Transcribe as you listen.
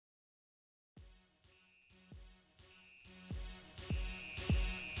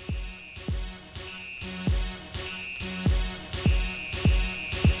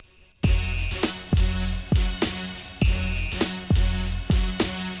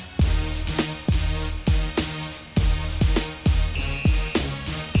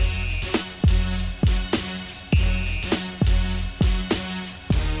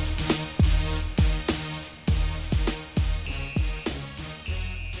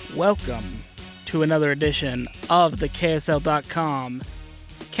Welcome to another edition of the KSL.com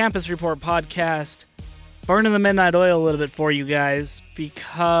Campus Report podcast. Burning the midnight oil a little bit for you guys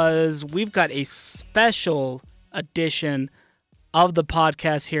because we've got a special edition of the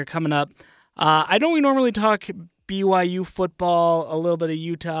podcast here coming up. I know we normally talk BYU football, a little bit of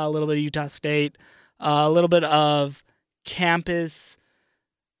Utah, a little bit of Utah State, a little bit of campus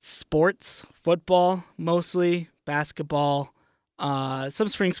sports, football mostly, basketball, some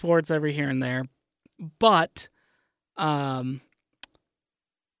spring sports every here and there. But I've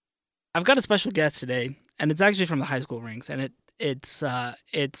got a special guest today, and it's actually from the high school ranks, and it's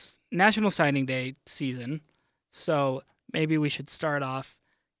National Signing Day season, so maybe we should start off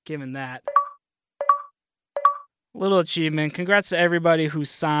giving that little achievement. Congrats to everybody who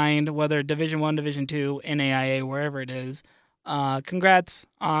signed, whether Division I, Division II, NAIA, wherever it is. Congrats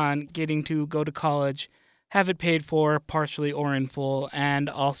on getting to go to college, have it paid for partially or in full, and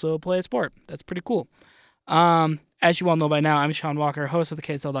also play a sport. That's pretty cool. As you all know by now, I'm Sean Walker, host of the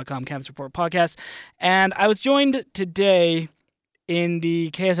KSL.com Campus Report podcast, and I was joined today in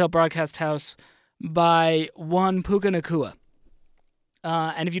the KSL broadcast house by one Puka Nacua.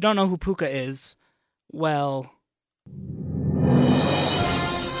 And if you don't know who Puka is, well,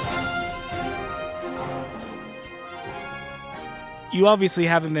 you obviously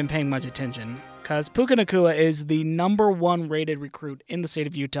haven't been paying much attention, because Puka Nacua is the number one rated recruit in the state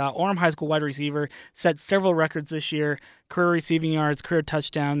of Utah. Orem High School wide receiver, set several records this year: career receiving yards, career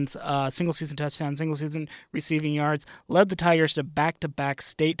touchdowns, single season touchdowns, single season receiving yards. Led the Tigers to back-to-back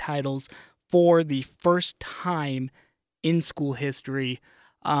state titles for the first time in school history.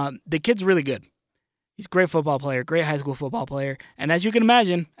 The kid's really good. He's a great football player, great high school football player. And as you can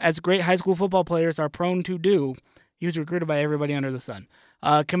imagine, as great high school football players are prone to do, he was recruited by everybody under the sun.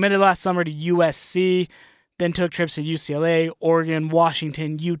 Committed last summer to USC, then took trips to UCLA, Oregon,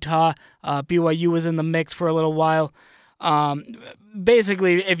 Washington, Utah. BYU was in the mix for a little while.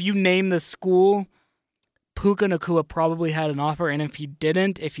 Basically, if you name the school, Puka Nacua probably had an offer, and if he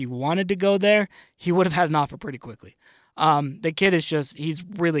didn't, if he wanted to go there, he would have had an offer pretty quickly. The kid is he's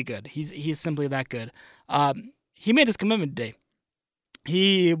really good. He's simply that good. He made his commitment today.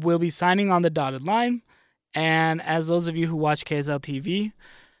 He will be signing on the dotted line. And as those of you who watch KSL TV,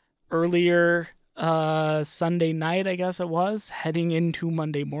 earlier Sunday night, I guess it was, heading into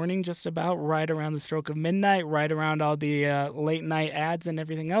Monday morning, just about right around the stroke of midnight, right around all the late night ads and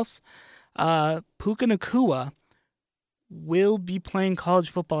everything else, Puka Nacua will be playing college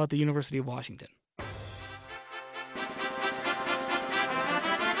football at the University of Washington.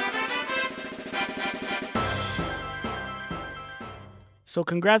 So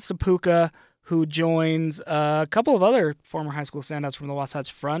congrats to Puka, who joins a couple of other former high school standouts from the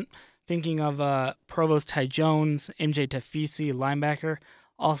Wasatch Front. Thinking of Provost Ty Jones, MJ Tafisi, linebacker,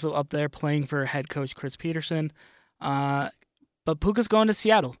 also up there playing for head coach Chris Peterson. But Puka's going to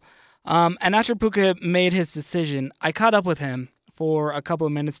Seattle. And after Puka made his decision, I caught up with him for a couple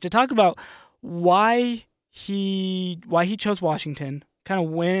of minutes to talk about why he chose Washington, kind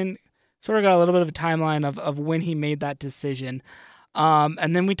of sort of got a little bit of a timeline of when he made that decision.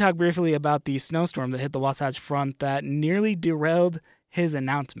 And then we talked briefly about the snowstorm that hit the Wasatch Front that nearly derailed his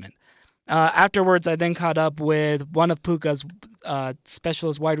announcement. Afterwards, I then caught up with one of Puka's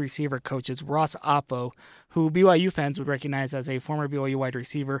specialist wide receiver coaches, Ross Oppo, who BYU fans would recognize as a former BYU wide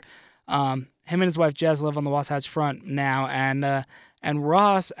receiver. Him and his wife Jess live on the Wasatch Front now, and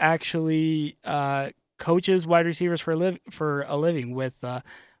Ross actually coaches wide receivers for a living with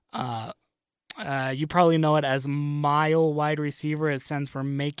you probably know it as Mile Wide Receiver. It stands for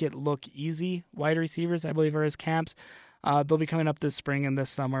Make It Look Easy Wide Receivers, I believe, are his camps. They'll be coming up this spring and this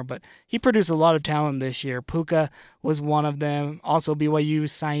summer, but he produced a lot of talent this year. Puka was one of them. Also, BYU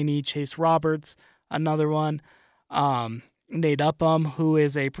signee Chase Roberts, another one. Nate Upham, who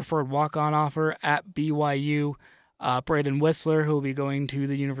is a preferred walk-on offer at BYU. Braden Whistler, who will be going to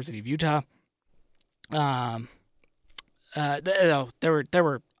the University of Utah. There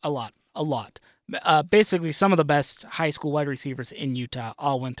were a lot. Basically, some of the best high school wide receivers in Utah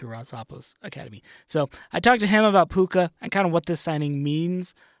all went through Ross Oppo's academy. So I talked to him about Puka and kind of what this signing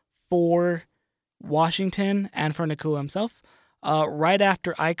means for Washington and for Nacua himself right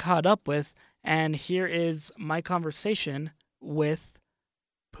after I caught up with, and here is my conversation with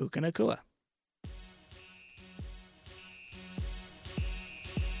Puka Nacua.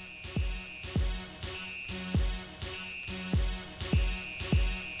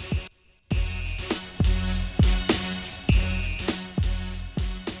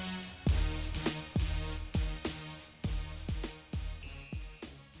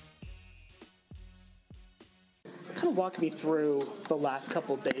 of walk me through the last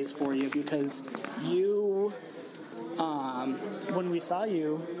couple days for you, because you, when we saw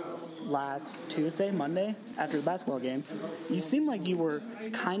you last Monday, after the basketball game, you seemed like you were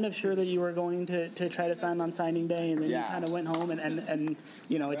kind of sure that you were going to try to sign on signing day, and then you kind of went home and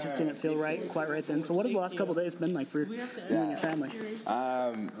you know, it just didn't feel quite right then. So what have the last couple of days been like for you and your family?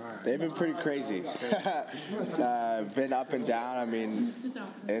 They've been pretty crazy. Been up and down. I mean,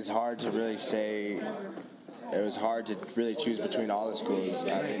 it's hard to really say. It was hard to really choose between all the schools.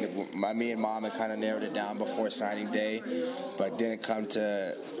 I mean, me and Mom had kind of narrowed it down before signing day, but didn't come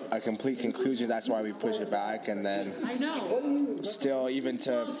to a complete conclusion. That's why we pushed it back. And then still, even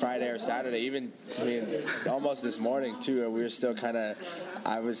to Friday or Saturday, almost this morning too, we were still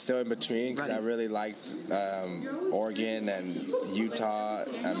I was still in between because I really liked Oregon and Utah.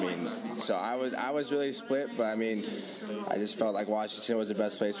 I mean, so I was really split, but I mean, I just felt like Washington was the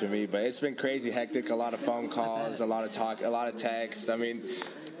best place for me. But it's been crazy hectic, a lot of phone calls, a lot of talk, a lot of text. I mean,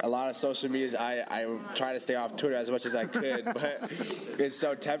 a lot of social media. I try to stay off Twitter as much as I could, but it's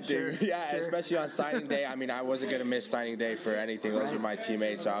so tempting. Sure. Especially on signing day. I mean, I wasn't going to miss signing day for anything. Those were my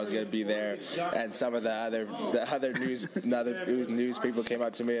teammates, so I was going to be there. And some of the other news people came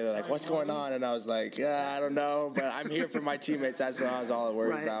up to me. They're like, "What's going on?" And I was like, "Yeah, I don't know, but I'm here for my teammates." That's what I was all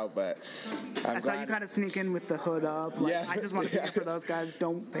worried about. But I saw you kind of sneak in with the hood up. Like, I just want to be here for those guys.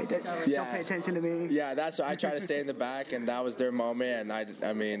 Don't pay attention to me. Yeah, that's why I try to stay in the back, and that was their moment. And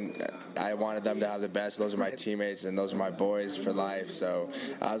I mean, I wanted them to have the best. Those are my teammates, and those are my boys for life. So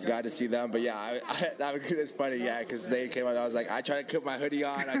I was glad to see them. But yeah, it's funny, because they came out. I was like, I tried to put my hoodie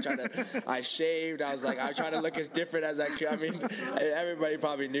on. I shaved. I was like, I tried to look as different as I could. I mean, everybody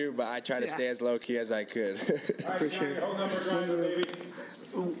probably knew, but I tried to stay as low key as I could. For sure.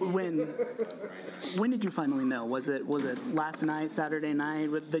 When did you finally know? Was it last night, Saturday night,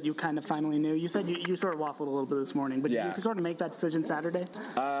 that you kind of finally knew? You said you sort of waffled a little bit this morning, but did you sort of make that decision Saturday?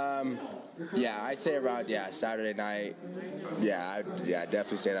 I'd say around Saturday night. I'd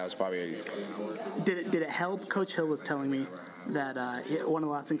definitely say that was probably. Did it help? Coach Hill was telling me that one of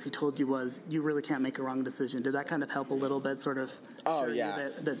the last things he told you was you really can't make a wrong decision. Did that kind of help a little bit, sort of?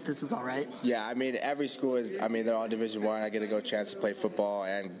 That this is all right. Yeah, I mean, every school is. I mean, they're all Division I. I get a chance to play football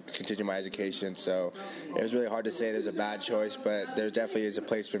and continue my education. So it was really hard to say there's a bad choice, but there definitely is a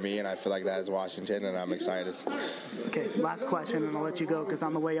place for me, and I feel like that is Washington, and I'm excited. Okay, last question, and I'll let you go because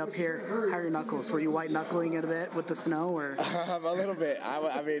on the way up here, how are your knuckles? Were you white knuckling it a bit with the snow, or? A little bit.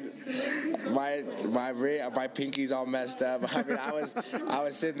 I mean, my pinky's all messed up. I mean, I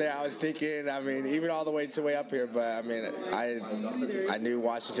was sitting there. I was thinking. I mean, even all the way up here. But I mean, I knew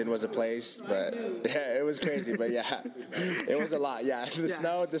Washington was a place. But yeah, it was crazy. But yeah, it was a lot. Yeah,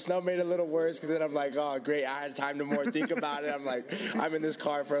 the snow made it a little worse because then I'm like, oh great, I had time to more think about it. I'm like, I'm in this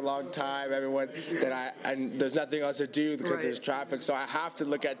car for a long time. And there's nothing else to do because there's traffic. So I have to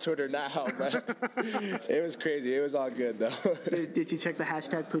look at Twitter now. But it was crazy. It was all good though. Did you check the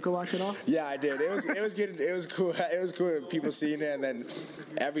hashtag PukaWatch at all? Yeah, I did. It was good. It was cool. It was cool. People seeing it, and then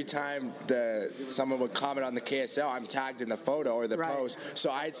every time someone would comment on the KSL, I'm tagged in the photo or the post,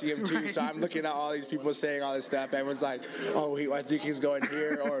 so I'd see him too. So I'm looking at all these people saying all this stuff. Everyone's like, "Oh, I think he's going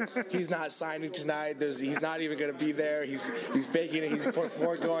here," or "He's not signing tonight. He's not even going to be there. He's faking it. He's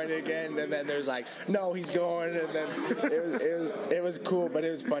foregoing it again." And then there's like, "No, he's going." And then it was cool, but it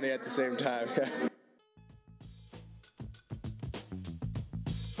was funny at the same time.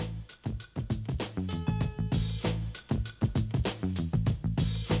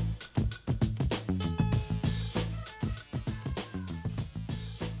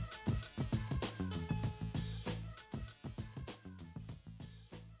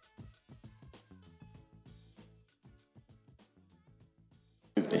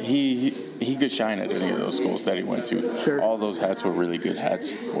 He could shine at any of those schools that he went to. Sure. All those hats were really good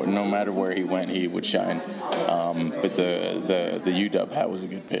hats. No matter where he went, he would shine. But the UW hat was a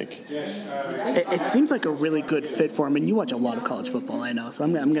good pick. It seems like a really good fit for him. And you watch a lot of college football, I know. So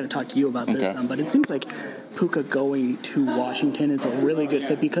I'm going to talk to you about this. But it seems like Puka going to Washington is a really good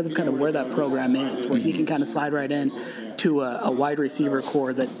fit because of kind of where that program is, where he can kind of slide right in to a wide receiver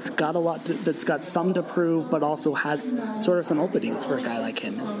core that's got that's got some to prove, but also has sort of some openings for a guy like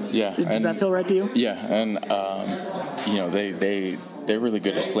him. Yeah. Does that feel right to you? Yeah, and they're really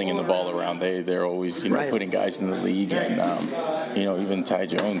good at slinging the ball around. They're always putting guys in the league, and even Ty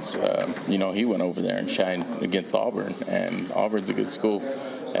Jones, he went over there and shined against Auburn, and Auburn's a good school.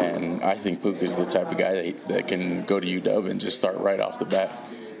 And I think Puka's the type of guy that can go to UW and just start right off the bat.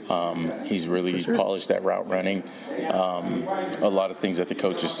 He's really polished that route running. A lot of things that the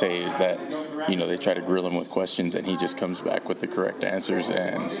coaches say is that, they try to grill him with questions and he just comes back with the correct answers.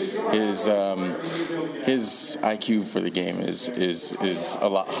 And his IQ for the game is a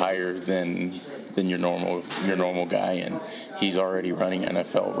lot higher than your normal guy, and he's already running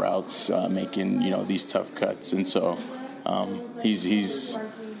NFL routes, making these tough cuts, and so he's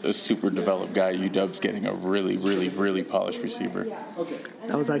a super developed guy. UW's getting a really, really, really polished receiver.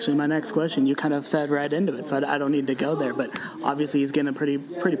 That was actually my next question. You kind of fed right into it, so I don't need to go there. But obviously, he's getting a pretty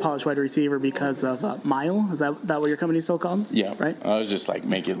polished wide receiver because of Mile. Is that what your company's still called? Yeah, right. I was just like,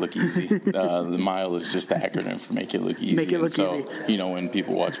 make it look easy. The Mile is just the acronym for make it look easy. Make it look easy. So when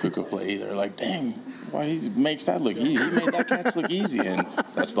people watch Puka play, they're like, dang, why he makes that look easy? He made that catch look easy, and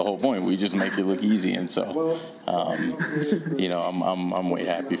that's the whole point. We just make it look easy, and so I'm way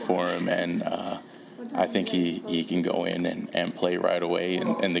happy for him, and I think he can go in and play right away,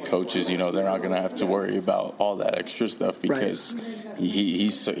 and the coaches, they're not going to have to worry about all that extra stuff because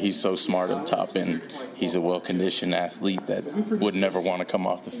he's so smart up top, and he's a well-conditioned athlete that would never want to come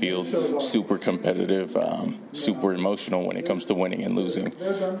off the field. Super competitive, super emotional when it comes to winning and losing,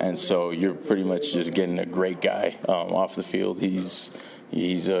 and so you're pretty much just getting a great guy off the field. He's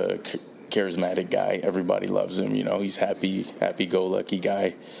a charismatic guy. Everybody loves him. He's happy-go-lucky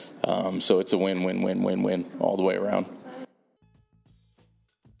guy. So it's a win all the way around.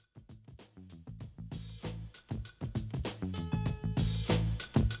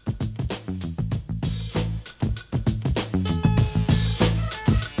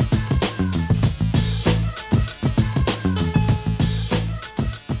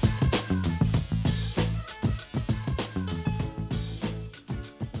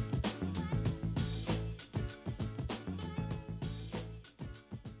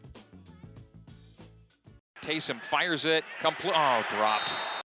 Taysom fires it. Dropped.